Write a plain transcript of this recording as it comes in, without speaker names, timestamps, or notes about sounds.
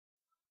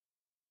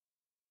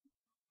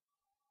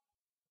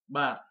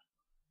បាទ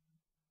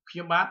ខ្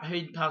ញុំបាទហេ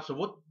ងថាស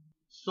វុត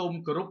សូម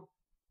គោរព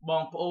ប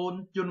ងប្អូន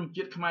ជន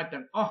ជាតិខ្មែរ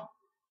ទាំងអស់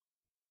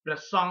ព្រះ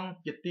សង្ឃ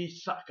ជាទី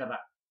សក្កា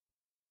រៈ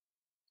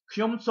ខ្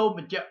ញុំសូមប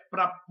ញ្ជាក់ប្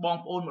រាប់បង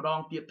ប្អូនម្ដង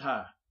ទៀតថា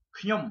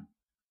ខ្ញុំ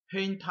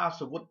ហេងថា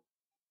សវុត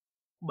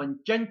បញ្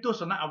ចេញទស្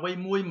សនៈអ្វី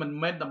មួយមិន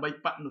មែនដើម្បី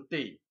បកនោះ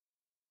ទេ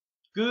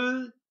គឺ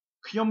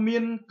ខ្ញុំមា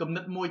នគំ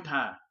និតមួយ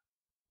ថា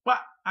បក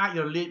អាច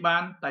រលាយបា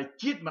នតែ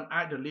ជាតិមិន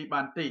អាចរលាយ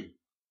បានទេ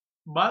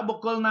បើបុ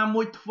គ្គលណា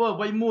មួយធ្វើ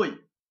អ្វីមួយ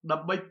ដើ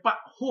ម្បីបក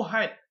ហួស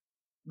ហេតុ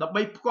ដើម្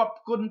បីផ្គប់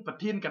ផ្គុនប្រ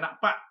ធានគណៈ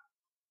បក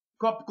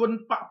ផ្គប់ផ្គុន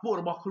បកពួក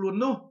របស់ខ្លួន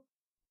នោះ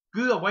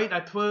គឺអ្វីដែ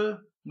លធ្វើ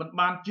មិន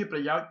បានជាប្រ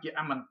យោជន៍ជា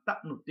អមតៈ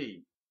នោះទេ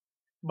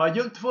បើ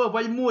យើងធ្វើអ្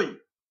វីមួយ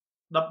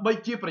ដើម្បី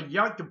ជាប្រ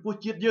យោជន៍ចំពោះ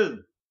ជាតិ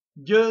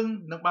យើង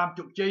នឹងបាន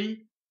ជោគជ័យ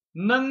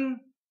និង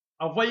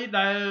អ្វី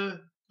ដែល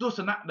ទស្ស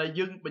នៈដែល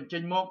យើងបញ្ចេ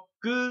ញមក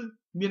គឺ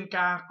មាន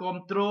ការគាំ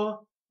ទ្រ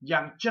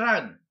យ៉ាងច្រើ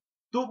ន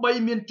ទោះបី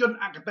មានជន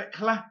អគតិ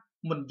ខ្លះ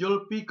មិនយល់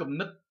ពីគំ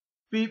និត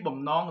ពីបំ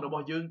ណងរប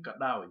ស់យើងក៏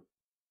ដោយ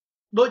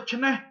ដូច្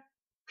នេះ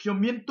ខ្ញុំ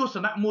មានទស្ស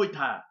នៈមួយ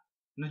ថា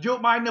នយោ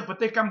បាយនៅប្រ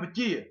ទេសកម្ពុ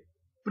ជា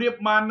ប្រៀប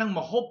បាននឹង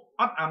ម្ហូប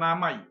អត់អនា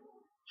ម័យ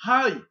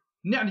ហើយ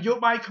អ្នកនយោ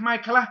បាយខ្មែរ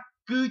ខ្លះ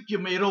គឺជា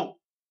មេរោគ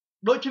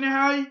ដូច្នេះ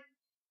ហើយ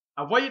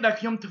អ្វីដែល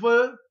ខ្ញុំធ្វើ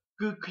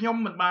គឺខ្ញុំ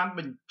មិនបានប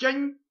ញ្ចេញ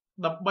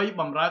ដើម្បី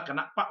បម្រើគ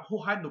ណៈបកហួស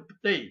ហេតុនោះ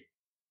ទេ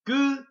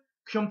គឺ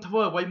ខ្ញុំធ្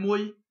វើអ្វីមួយ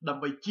ដើ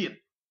ម្បីជាតិ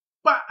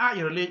បកអាច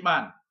រលាយបា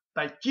ន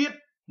តែជាតិ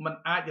មិន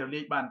អាចរ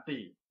លាយបានទេ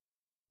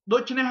ដូ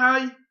ច្នេះហើ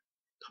យ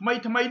ថ្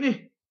មីនេះ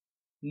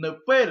នៅ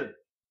ពេល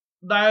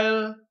ដែល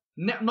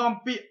អ្នកនាំ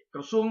ពាក្យក្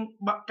រសួង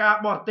ការ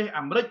បរទេស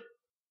អាមេរិក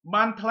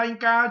បានថ្លែង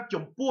ការណ៍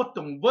ចំពោះទ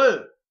ង្វើ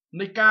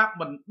នៃការ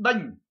បណ្ដេញ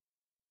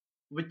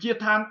វិជា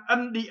ឋាន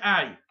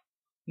NDI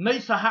នៃ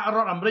សហរ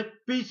ដ្ឋអាមេរិក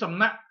ពីសំ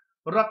ណាក់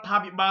រដ្ឋា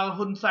ភិបាល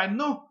ហ៊ុនសែន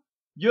នោះ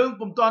យើង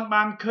ពុំទាន់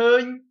បានឃើ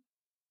ញ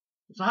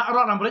សហរ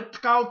ដ្ឋអាមេរិក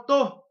ថ្កោលទោ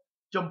ស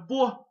ចំ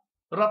ពោះ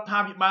រដ្ឋា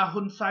ភិបាល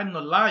ហ៊ុនសែន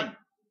នៅឡើយ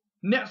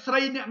អ្នកស្រី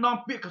អ្នកនាំ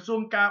ពាក្យក្រសួ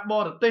ងការប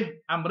រទេស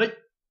អាមេរិក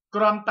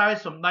គ្រាន់តែ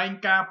សម្ដែង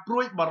ការព្រួ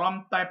យបារម្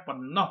ភតែប៉ុ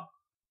ណ្ណោះ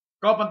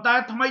ក៏ប៉ុន្តែ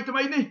ថ្មី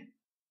នេះ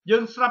យើ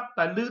ងស្រាប់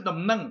តែឮដំ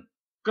ណឹង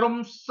ក្រម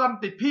សន្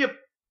តិភាព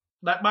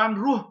ដែលបាន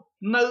រស់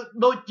នៅ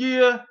ដូចជា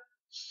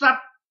សត្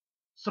វ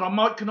ស្រ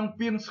មោចក្នុង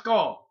ពាងស្ក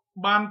រ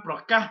បានប្រ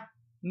កាស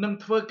នឹង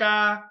ធ្វើកា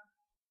រ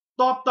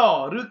តបត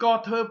ឬក៏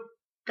ធ្វើ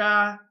កា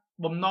រ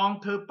បំណង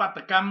ធ្វើបាត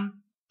កម្ម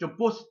ចំ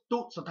ពោះ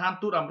ស្ថាន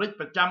ទូតអាមេរិក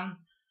ប្រចាំ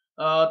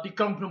ទី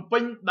ក្រុងភ្នំពេ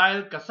ញដែល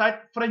កាសែត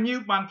Fresh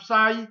News បានផ្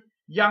សាយ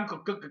យ៉ាងក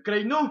កឹកកក្រែ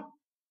ងនោះ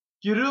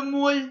ជារឿង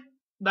មួយ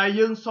ដែល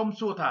យើងសុំ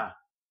សួរថា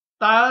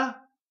តើ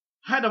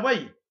ហេតុអ្វី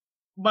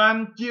បាន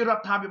ជារ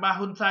ដ្ឋាភិបាល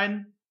ហ៊ុនសែន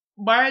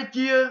បែរ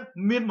ជា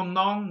មានបំ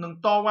ណងនឹង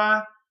តវ៉ា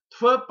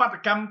ធ្វើបាត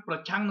កម្មប្រ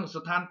ឆាំងនឹង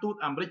ស្ថានទូត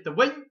អាមេរិកទៅ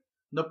វិញ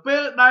នៅពេ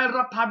លដែលរ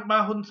ដ្ឋាភិបា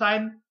លហ៊ុនសែន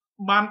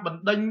បានប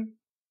ណ្ដេញ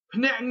ភ្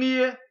នាក់ងា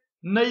រ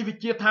នៃវិ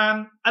ជាឋាន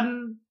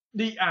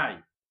NDI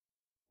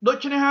ដូ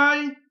ច្នេះហើយ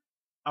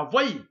អ្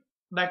វី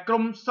ដែលក្រ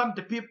មសន្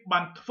តិភាពបា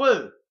នធ្វើ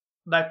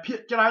ដែលភាគ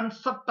ច្រើន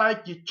សុទ្ធតែ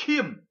ជាឈា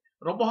ម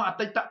របស់អ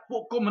តីតពួ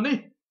កកុម្មុយនីស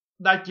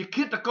ដែលជា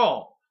ឃាតករ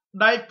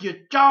ដែលជា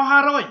ចោរ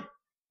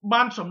500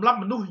បានសម្លាប់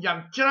មនុស្សយ៉ាង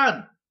ច្រើន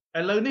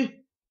ឥឡូវនេះ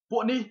ពួ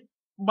កនេះ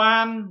បា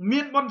នមា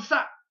នបុណ្យស័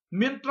ក្តិ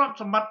មានទ្រព្យ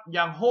សម្បត្តិ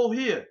យ៉ាងហូរ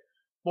ហៀ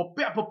ព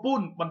ពាក់ពពូ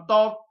នបន្ត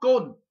កូ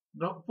ន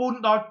ពូន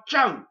ដល់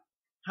ចៅ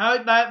ហើយ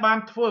ដែលបាន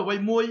ធ្វើអ្វី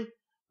មួយ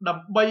ដើ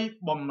ម្បី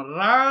បំ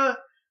រើ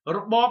រ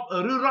បប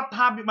ឬរដ្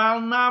ឋាភិបាល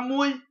ណា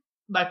មួយ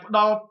ដែលផ្ដ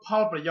ល់ផ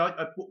លប្រយោជន៍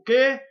ឲ្យពួក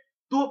គេ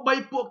ទោះបី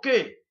ពួកគេ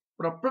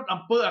ប្រព្រឹត្ត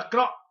អំពើអាក្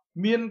រក់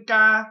មាន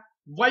ការ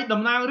វាយ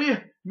តំណាងរាស្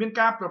ត្រមាន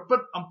ការប្រព្រឹ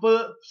ត្តអំពើ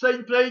ផ្សេង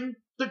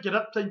ទុច្ចរិ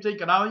តផ្សេង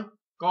ក៏ដោយ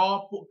ក៏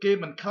ពួកគេ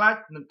មិនខ្លាច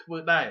នឹងធ្វើ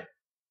ដែរ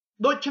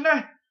ដូច្នេះ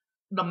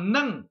ដំ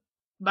ណឹង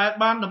ដែល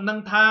បានដំណឹង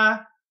ថា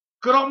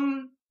ក្រម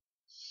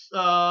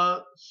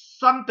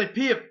សន្តិ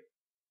ភាព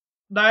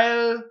ដែល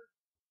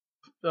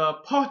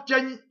ផុសចេ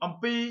ញអំ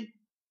ពី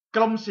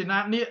ក្រមសេនា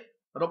នី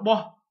រប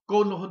ស់កូ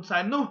នលោកហ៊ុនសែ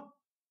ននោះ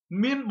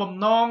មានបំ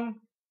ណង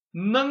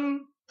នឹង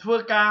ធ្វើ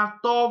ការ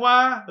តវ៉ា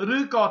ឬ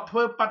ក៏ធ្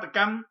វើបាតក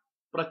ម្ម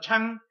ប្រឆាំ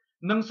ង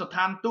នឹងស្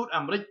ថានទូត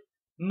អាមេរិក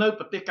នៅ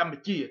ប្រទេសកម្ពុ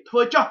ជាធ្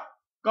វើចោះ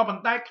ក៏ប៉ុ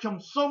ន្តែខ្ញុំ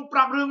សូមប្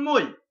រាប់រឿងមួ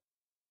យ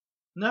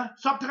ណា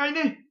សប្តាហ៍ថ្ងៃ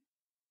នេះ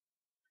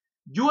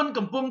យួន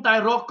កំពុងតែ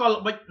រកកល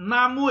ល្បិច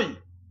ណាមួយ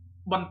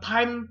បន្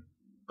ថែម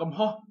កំ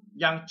ហុស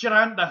យ៉ាងច្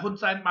រើនដែលហ៊ុន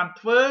សែនបាន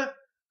ធ្វើ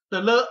ទៅ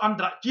លើអន្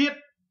តរជាតិ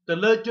ទៅ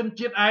លើជន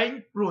ជាតិឯង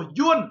ព្រោះ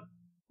យួន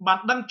បាន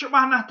ដឹងច្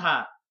បាស់ណាស់ថា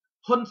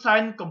ហ៊ុនសែ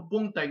នកំពុ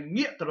ងតែ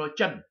ងាកទៅរក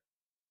ចិន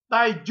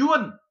តែយួ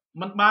ន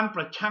មិនបាន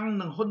ប្រឆាំង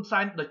នឹងហ៊ុនសែ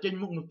នដល់ចេញ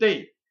មុខនោះទេ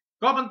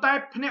ក៏ប៉ុន្តែ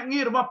ភ្នាក់ងា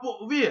ររបស់ពួក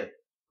វា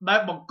ដែល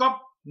បង្កប់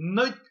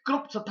នៅគ្រ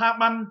ប់ស្ថា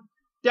ប័ន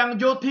ទាំង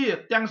យោធា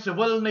ទាំងស៊ី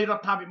វិលនៃរ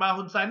ដ្ឋាភិបាល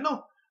ហ៊ុនសែននោះ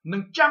នឹ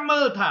ងចាំមើ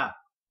លថា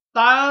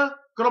តើ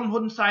ក្រុម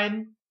ហ៊ុនសែន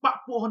បក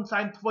ពួកហ៊ុនសែ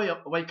នធ្វើ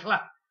អ្វីខ្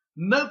លះ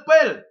នៅ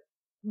ពេល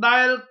ដែ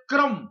លក្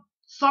រុម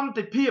សន្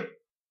តិភាព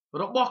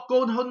របស់កូ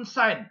នហ៊ុន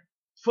សែន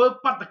ធ្វើ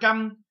បាតកម្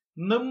ម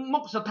នៅមុ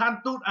ខស្ថាន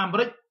ទូតអាមេ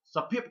រិកស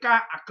ភាពការ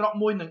អាក្រក់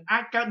មួយនឹងអា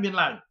ចកើតមាន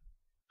ឡើង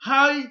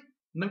ហើយ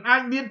នឹងអា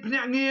ចមានភ្នា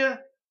ក់ងារ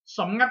ស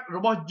ម្ងាត់រ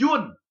បស់យួ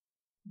ន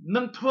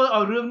នឹងធ្វើ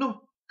ឲ្យរឿងនោះ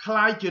คล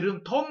ายជារឿង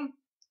ធំ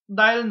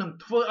ដែលនឹង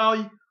ធ្វើឲ្យ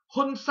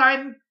ហ៊ុនសែន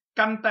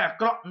កាន់តែអា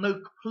ក្រក់នៅ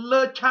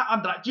លើឆាកអ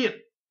ន្តរជាតិ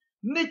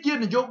នេះជាន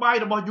យោបាយ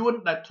របស់យួន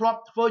ដែលធ្លាប់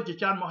ធ្វើជា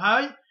ច្រើនមកហើ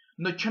យ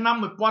នៅឆ្នាំ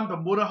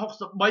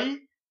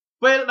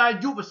1963ពេលដែល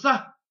យុវសាស្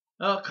ត្រ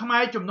ខ្មែ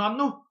រជំនាន់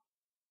នោះ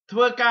ធ្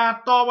វើការ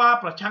តវ៉ា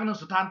ប្រឆាំងនឹង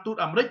ស្ថានទូត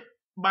អាមេរិក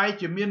បែរ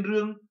ជាមាន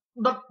រឿង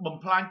ដុតបំ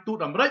ផ្លាញទូត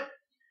អាមេរិក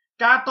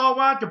ការត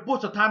វ៉ាចំពោះ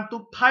ស្ថានទូ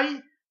តថៃ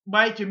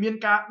បែរជាមាន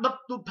ការដុត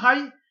ទូតថៃ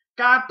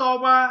ការត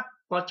វ៉ា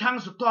ប្រឆាំង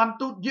ស្ថាន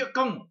ទូតវៀត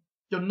កុង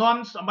ចំនួន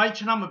សម័យ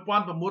ឆ្នាំ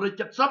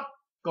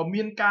1970ក៏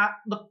មានការ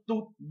ដុតទូ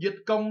តវៀត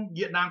កុង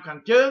វៀតណាមខាង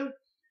ជើង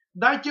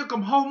ដែលជា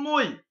កំហុសមួ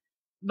យ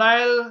ដែ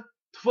ល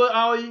ធ្វើ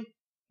ឲ្យ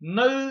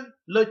នៅ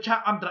លើឆាក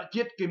អន្តរ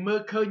ជាតិគេមើល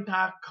ឃើញ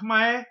ថាខ្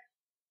មែរ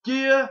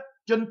ជា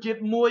ជនជា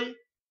តិមួយ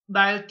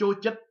ដែលចូល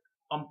ចិត្ត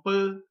អំពើ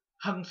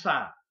ហិង្សា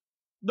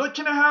ដូ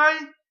ច្នេះហើយ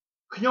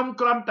ខ្ញុំ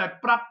គ្រាន់តែ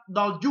ប្រាប់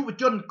ដល់យុវ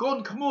ជនកូន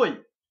ក្មួយ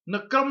នៅ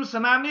ក្រមសេ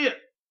នានី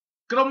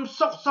ក្រម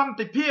សុខសន្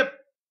តិភាព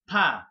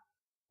ថា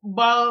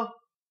បើ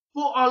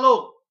ពួកអស់លោ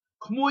ក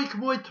ក្មួយ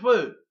ធ្វើ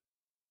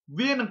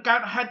វានឹងកើ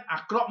តហេតុអា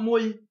ក្រក់មួ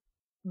យ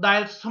ដែ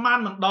លស្មាន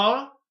មិនដល់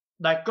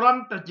ដែលគ្រា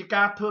ន់តែជា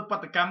ការធ្វើបា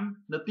តកម្ម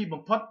នៅទី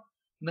បំផុត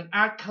នឹង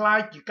អាចคล้าย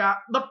ជាការ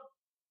ដុត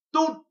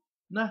ទូត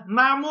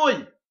ណាមួយ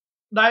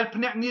ដែល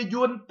ភ្នាក់ងារ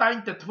យួនតែង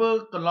តែធ្វើ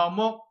កន្លង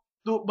មក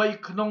ទោះបី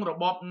ក្នុងរ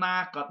បបណា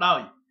ក៏ដោ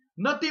យ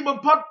នៅទីបំ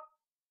ផុត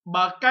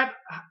បើកើត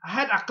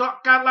ហេតុអាក្រក់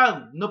កើតឡើង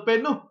នៅពេល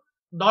នោះ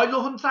ដោយលោ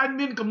កហ៊ុនសែន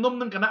មានគំនុំ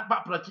នឹងគណៈប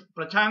ក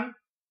ប្រឆាំង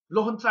លោ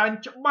កហ៊ុនសែន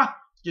ច្បាស់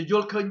ជាយ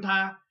ល់ឃើញថា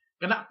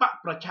គណៈបក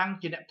ប្រឆាំង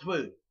ជាអ្នកធ្វើ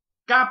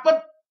ការពិត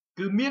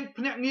គឺមាន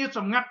ភ្នាក់ងារស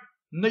ម្ងាត់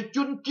នៃជ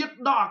នជាតិ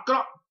ដ៏អាក្រ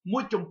ក់មួ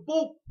យចំ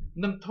ពោះ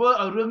នឹងធ្វើ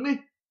ឲ្យរឿងនេះ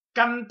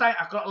កាន់តែ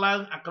អាក្រក់ឡើង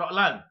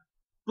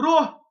ព្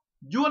រោះ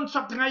យួនស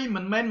ប្តាហ៍ថ្ងៃ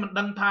មិនមែនមិន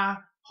ដឹងថា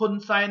ហ៊ុន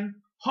សែន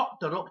ហក់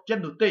ទៅរកចិន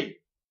នោះទេ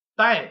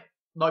តែ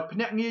ដោយភ្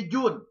នាក់ងារ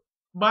យួន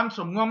បានស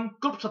ម្ងំ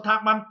គ្រប់ស្ថា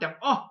ប័នទាំង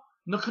អស់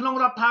នៅក្នុង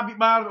រដ្ឋាភិ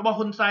បាលរបស់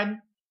ហ៊ុនសែន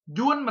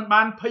យួនមិន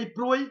បានភ័យ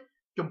ព្រួយ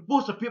ចំពោះ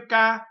សភាព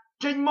ការ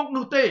ចេញមុខ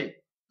នោះទេ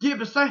ជា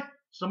ពិសេស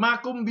សមា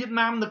គមវៀត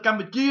ណាមនៅកម្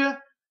ពុជា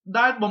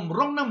ដែលបំ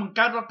រុងនឹងបង្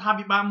កើតរដ្ឋា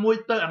ភិបាលមួយ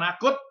ទៅអនា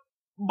គត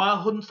បើ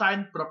ហ៊ុនសែន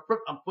ប្រព្រឹ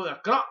ត្តអំពើអា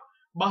ក្រក់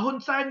បើហ៊ុន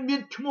សែនមា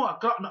នឈ្មោះអា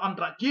ក្រក់នៅអន្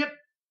តរជាតិ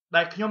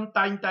ដែលខ្ញុំ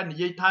តែងតែនិ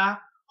យាយថា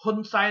ហ៊ុន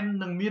សែន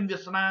នឹងមានវា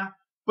សនា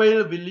ពេល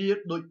វេលា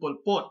ដោយប៉ុល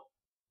ពត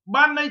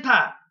បានន័យថា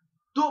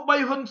ទោះបី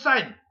ហ៊ុនសែ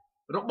ន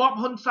របប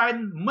ហ៊ុនសែន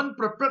មិន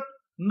ប្រព្រឹត្ត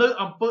នៅ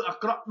អំពើអា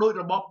ក្រក់ដោយ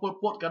របបប៉ុល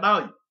ពតក៏ដោ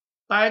យ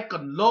តែក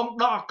ន្លង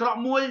ដ៏អាក្រក់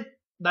មួយ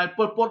ដែល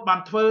ប៉ុលពតបាន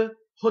ធ្វើ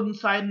ហ៊ុន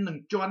សែននឹង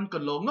ជន់ក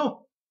ន្លងនោះ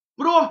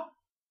ព្រោះ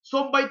សូ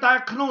ម្បីតែ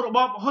ក្នុងរប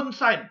បហ៊ុន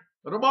សែន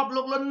របប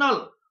លោកលន់ន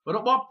ល់រ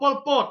បបប៉ុល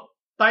ពត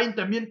តែង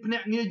តែមានភ្នា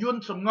ក់ងារយួន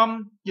សម្ងំ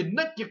ជា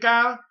និច្ចកា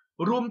ល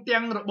រួម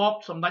ទាំងរបប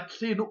សម្ដេច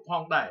សៀនុផ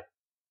ងដែរ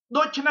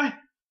ដូច្នេះ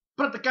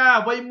ព្រឹត្តិការណ៍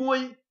អ្វីមួយ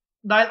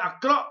ដែលអា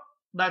ក្រក់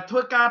ដែលធ្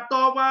វើការត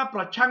វ៉ាប្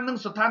រឆាំងនឹង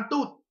ស្ថាន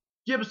ទូត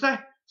ជាពិសេស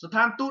ស្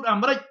ថានទូតអា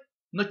មេរិក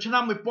នៅឆ្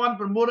នាំ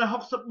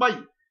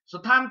1963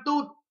ស្ថានទូ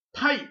ត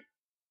ថៃ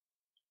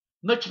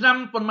នៅឆ្នាំ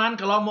ប៉ុន្មាន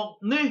កន្លងមក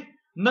នេះ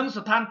និង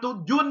ស្ថានទូត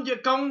យួនវៀត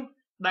កុង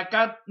ដែល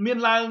កើតមាន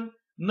ឡើង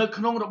នៅ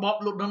ក្នុងរបប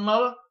លោកលន់ន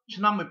ល់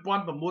ឆ្នាំ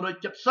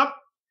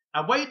1970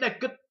អ្វីដែល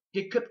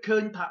គេគិតឃើ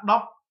ញថា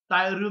10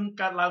តែរឿង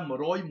កើតឡើង100 1000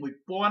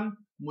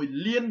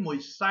 1លាន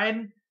1សែន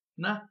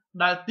ណា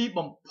ដែលទី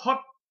បំផុត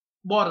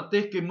បរទេ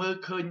សគេមើល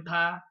ឃើញ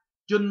ថា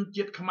ជន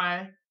ជាតិខ្មែរ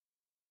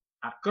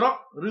អាក្រក់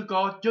ឬ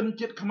ក៏ជន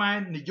ជាតិខ្មែរ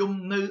និយម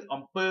នៅ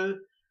អំពើ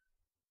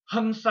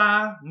ហិង្សា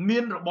មា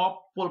នរបប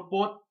ប៉ុលព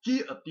តជា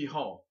ឧទាហ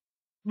រណ៍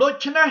ដូ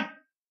ច្នេះ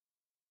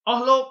អ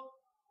ស់លោក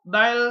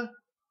ដែល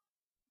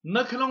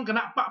នៅក្នុងគ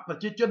ណៈបកប្រ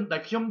ជាជនដែ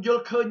លខ្ញុំយ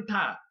ល់ឃើញ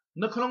ថា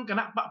នៅក្នុងគ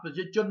ណៈបកប្រ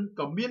ជាជន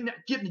ក៏មានអ្នក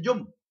ជាតិនិយម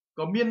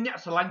ក៏មានអ្នក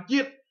ស្រឡាញ់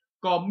ជាតិ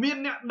ក៏មាន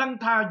អ្នកដឹង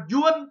ថា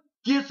យួន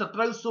ជាសត្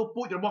រូវសួរ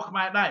ពូជរបស់ខ្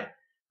មែរដែរ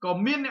ក៏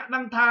មានអ្នកដឹ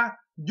ងថា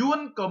យួន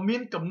ក៏មា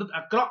នគំនិត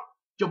អាក្រក់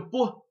ចំ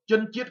ពោះជ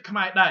នជាតិខ្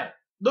មែរដែរ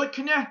ដូ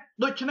ច្នេះ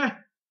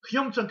ខ្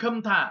ញុំសង្ឃឹម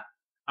ថា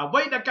អ្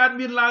វីដែលកើត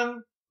មានឡើង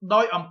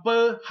ដោយអំពើ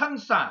ហិ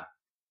ង្សា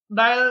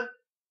ដែល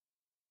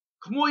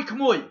ក្មួ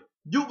យ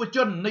យុវជ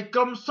ននៃក្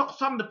រមសុខ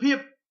សន្តិភាព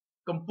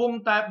កំពុង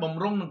តែបំ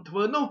រុងនឹងធ្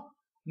វើនោះ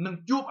នឹង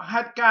ជួប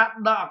ហេតុការណ៍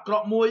ដ៏អាក្រ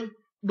ក់មួយ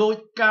ដោយ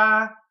ការ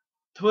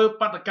ធ្វើ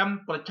បាតកម្ម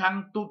ប្រឆាំង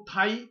ទូត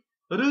ថៃ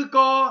ឬ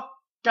ក៏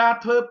ការ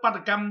ធ្វើបាត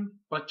កម្ម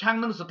ប្រឆាំង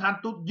នឹងស្ថាន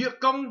ទូតវៀត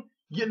កុង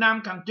វៀតណាម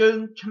ខាងជើង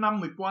ឆ្នាំ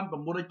1970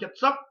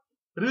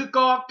ឬ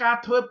ក៏ការ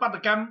ធ្វើបាត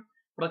កម្ម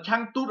ប្រឆាំ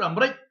ងទូតអាមេ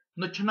រិក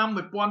នៅឆ្នាំ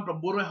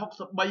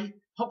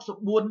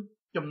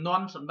1963-64ចំនួ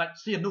នសម្ដេច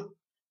សៀនុ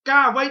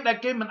ការអ្វីដែល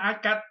គេមិនអាច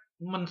កាត់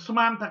មិនស្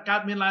មានថាកើត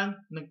មានឡើង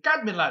នឹងកើត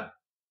មានឡើង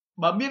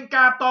បើមាន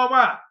ការត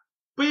វ៉ា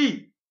ពី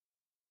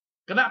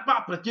គណៈបក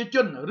ប្រជាជ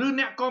នឬ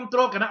អ្នកគ្រប់គ្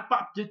រងគណៈប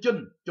កប្រជាជន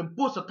ចំ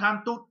ពោះស្ថាន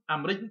ទូតអា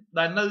មេរិក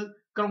ដែលនៅ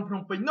ក្រុងភ្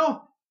នំពេញនោះ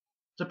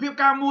សភាព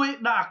ការមួយ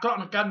ដែលអាក្រក់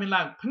នឹងកើតមាន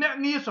ឡើងភ្នាក់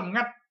ងារសម្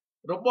ងាត់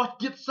របស់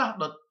ជាតិសាសន៍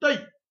ដទៃ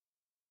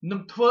នឹង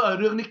ធ្វើឲ្យ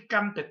រឿងនេះកា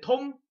ន់តែ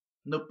ធំ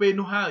នៅពេល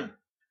នោះហើយ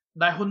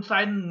ដែលហ៊ុនសែ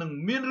ននឹង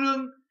មានរឿង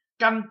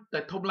កាន់តែ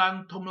ធំឡើ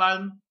ង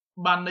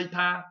បានន័យ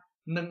ថា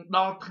នឹងដ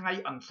ល់ថ្ងៃ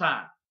អន្សា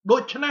ដូ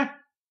ច្នេះ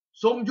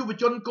សូមយុវ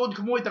ជនកូន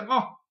ក្មួយទាំងអ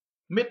ស់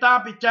មេត្តា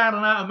ពិចារ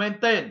ណាឲ្យមែន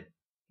ទែន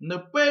នៅ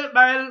ពេល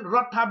ដែលរ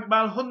ដ្ឋាភិបា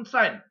លហ៊ុន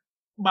សែន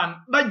បាន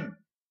ដេញ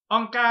អ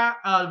ង្គការ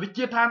វិទ្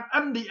យាឋាន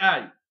NDI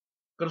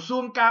ក្រសួ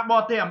ងការប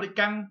រទេសអាមេរិក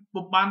កាំង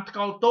ពុំបានថ្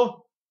កោលទោស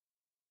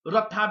រ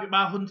ដ្ឋាភិ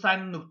បាលហ៊ុនសែន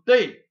នោះទេ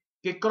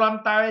គេគ្រាន់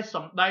តែស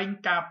ម្ដែង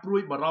ការព្រួ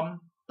យបារម្ភ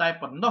តែ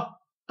ប៉ុណ្ណោះ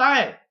តែ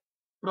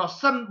ប្រ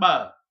សិនបើ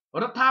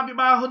រដ្ឋាភិ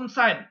បាលហ៊ុន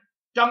សែន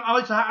ចង់ឲ្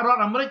យសហរដ្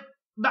ឋអាមេរិក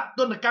ដាក់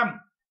ទណ្ឌកម្ម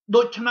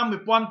ដូចឆ្នាំ1979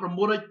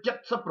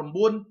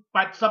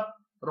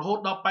 80រហូត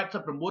ដល់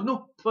89នោះ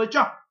ធ្វើ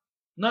ចោះ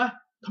ណា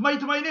ថ្មី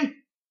នេះ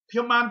ខ្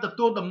ញុំបានទ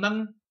ទួលដំណឹង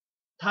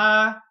ថា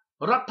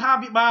រដ្ឋា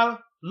ភិបាល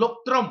លោក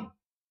ត្រុំ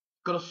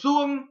ក្រសួ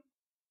ង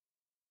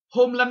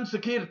Homeland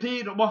Security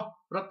របស់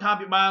រដ្ឋា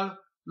ភិបាល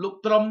លោក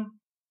ត្រុំ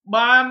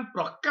បាន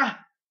ប្រកាស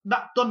ដា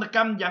ក់ទណ្ឌក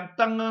ម្មយ៉ាង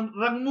តឹង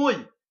រឹងមួយ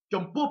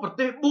ចំពោះប្រ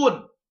ទេស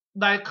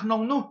4ដែលក្នុ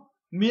ងនោះ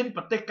មាន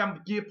ប្រទេសកម្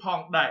ពុជាផង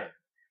ដែរ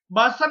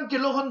បើសិនជា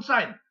លោកហ៊ុនសែ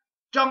ន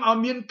ចង់ឲ្យ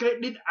មានក្រេ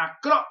ឌីតអា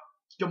ក្រក់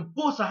ចំ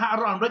ពោះសហ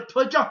រដ្ឋអាមេរិកធ្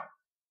វើចុះ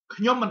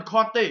ខ្ញុំមិន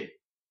ខាត់ទេ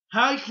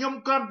ហើយខ្ញុំ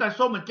គ្រាន់តែ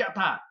សូមបញ្ជាក់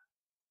ថា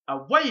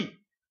អ្វី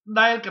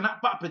ដែលគណៈ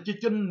បកប្រជា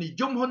ជននិ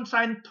យមហ៊ុន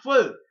សែនធ្វើ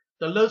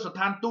ទៅលើស្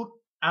ថានទូត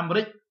អាមេ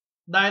រិក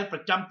ដែលប្រ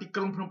ចាំទីក្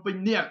រុងភ្នំពេញ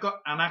នេះ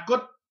អនាគត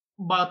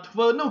បើធ្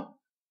វើនោះ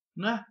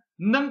ណា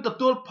នឹងទ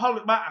ទួលផល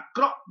វិបាកអា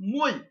ក្រក់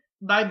មួយ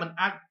ដែលមិន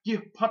អាចជៀស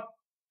ផុត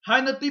ហើយ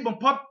នៅទីបំ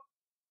ផុត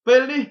ពេ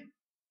លនេះ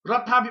រ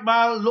ដ្ឋាភិបា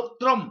លលោក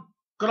ត្រុំ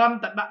គ្រាន់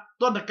តែដាក់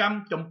ទណ្ឌកម្ម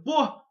ចំ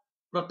ពោះ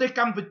ប្រទេស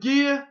កម្ពុជា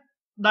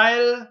ដែល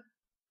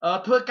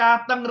ធ្វើការ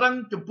តឹងរឹង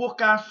ចំពោះ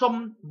ការសុំ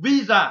វី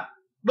សា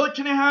ដូ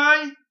ច្នេះហើយ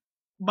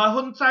បើ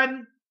ហ៊ុនសែន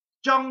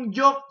ចង់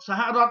យកស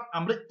ហរដ្ឋ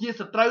អាមេរិកជា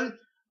សត្រូវ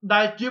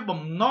ដែលជា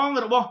បំណង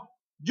របស់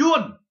យួ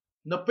ន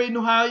នៅពេល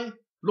នោះហើយ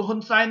លោកហ៊ុ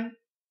នសែន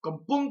កំ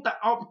ពុងតែ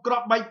អោបក្រ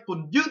បបែកព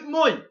ន្យឺត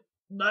មួយ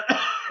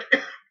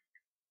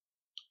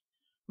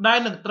ដែល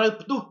នឹងត្រូវ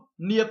ផ្ទុះ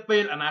នាពេ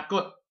លអនាគ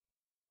ត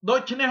ដូ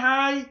ច្នេះ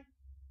ហើយ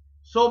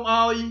សូម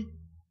ឲ្យ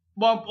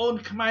បងប្អូន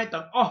ខ្មែរ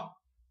ទាំងអស់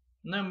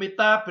មេត្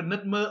តាពិនិ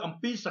ត្យមើលអំ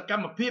ពីសក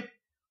ម្មភាព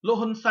លោក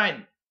ហ៊ុនសែន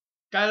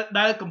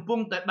ដែលកំពុង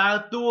តែដើរ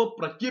តួ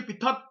ប្រជាពិ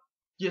ធ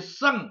ជា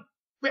សឹង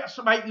ពាក់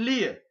ស្បែក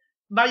លា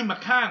ដៃ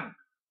ម្ខាង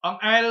អ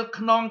ង្អែល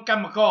ខ្នងក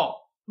ម្មករ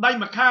ដៃ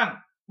ម្ខាង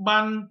បា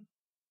ន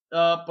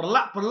ប្រ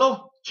ឡាក់ប្រឡោះ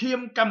ឈាម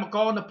កម្មក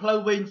រនៅផ្លូវ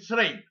វែងស្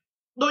រេង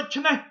ដូ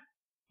ច្នេះ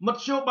ម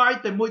ធ្យោបាយ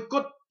តែមួយគ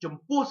ត់ចំ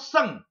ពោះ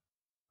សឹង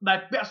ដែល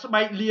ពាក់ស្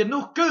បែកលា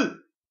នោះគឺ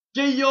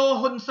ជ័យយោ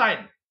ហ៊ុនសែន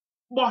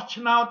បោះ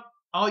ឆ្នោត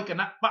ឲ្យគ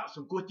ណៈបកស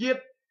ង្គ្រោះជា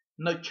តិ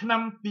នៅឆ្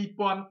នាំ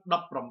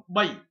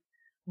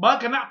2018បើ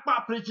គណៈបក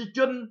ប្រជាជ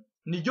ន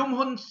និយម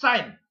ហ៊ុនសែ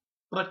ន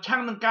ប្រឆាំ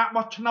ងនឹងការ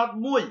បោះឆ្នោត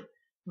មួយ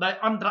ដែល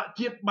អន្តរ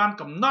ជាតិបាន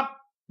កំណត់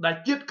ដែល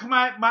ជាតិខ្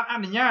មែរបានអ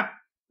នុញ្ញាត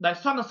ដែល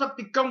សន្និសីទ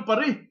ទីក្រុងប៉ា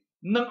រីស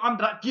និងអន្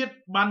តរជាតិ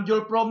បានយ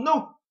ល់ព្រមនោះ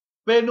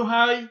ពេលនោះ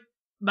ហើយ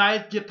ដែល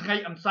ជាថ្ងៃ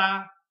អន្សា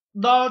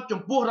ដល់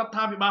ចំពោះរដ្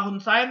ឋាភិបាលហ៊ុន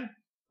សែន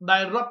ដែ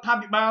លរដ្ឋា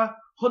ភិបាល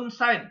ហ៊ុន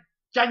សែន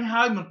ចាញ់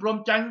ហើយមិនព្រម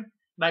ចាញ់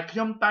ដែលខ្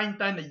ញុំតែង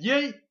តែនិយា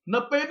យនៅ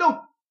ពេលនោះ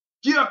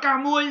ជាឱកាស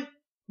មួយ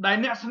ដែល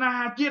អ្នកស្នេ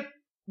ហាជាតិ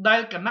ដែល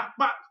គណៈ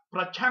បកប្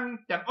រឆាំង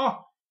ទាំងអស់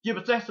ជា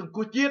ពិសេសសង្គ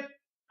មជាតិ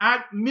អាច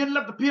មានល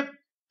ទ្ធភាព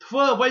ធ្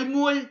វើអ្វី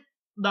មួយ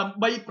ដើម្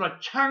បីប្រ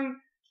ឆាំង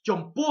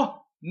ចំពោះ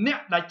អ្នក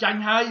ដែលចាញ់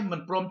ហើយមិន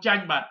ព្រមចា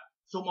ញ់បាទ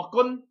សូមអរ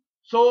គុណ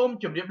សូម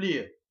ជម្រាបលា